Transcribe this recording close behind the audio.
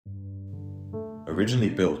Originally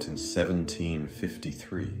built in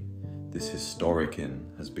 1753, this historic inn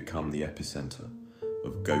has become the epicenter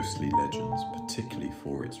of ghostly legends, particularly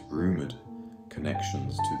for its rumoured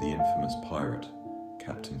connections to the infamous pirate,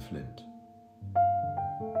 Captain Flint.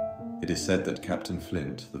 It is said that Captain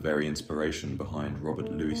Flint, the very inspiration behind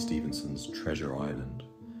Robert Louis Stevenson's Treasure Island,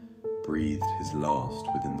 breathed his last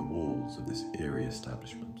within the walls of this eerie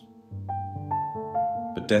establishment.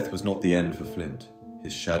 But death was not the end for Flint.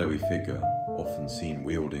 His shadowy figure, often seen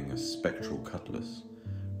wielding a spectral cutlass,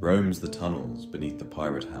 roams the tunnels beneath the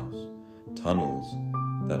pirate house, tunnels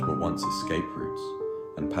that were once escape routes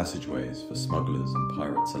and passageways for smugglers and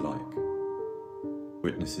pirates alike.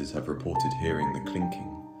 Witnesses have reported hearing the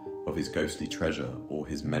clinking of his ghostly treasure or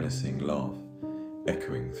his menacing laugh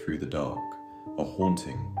echoing through the dark, a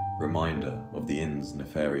haunting reminder of the inn's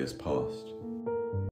nefarious past.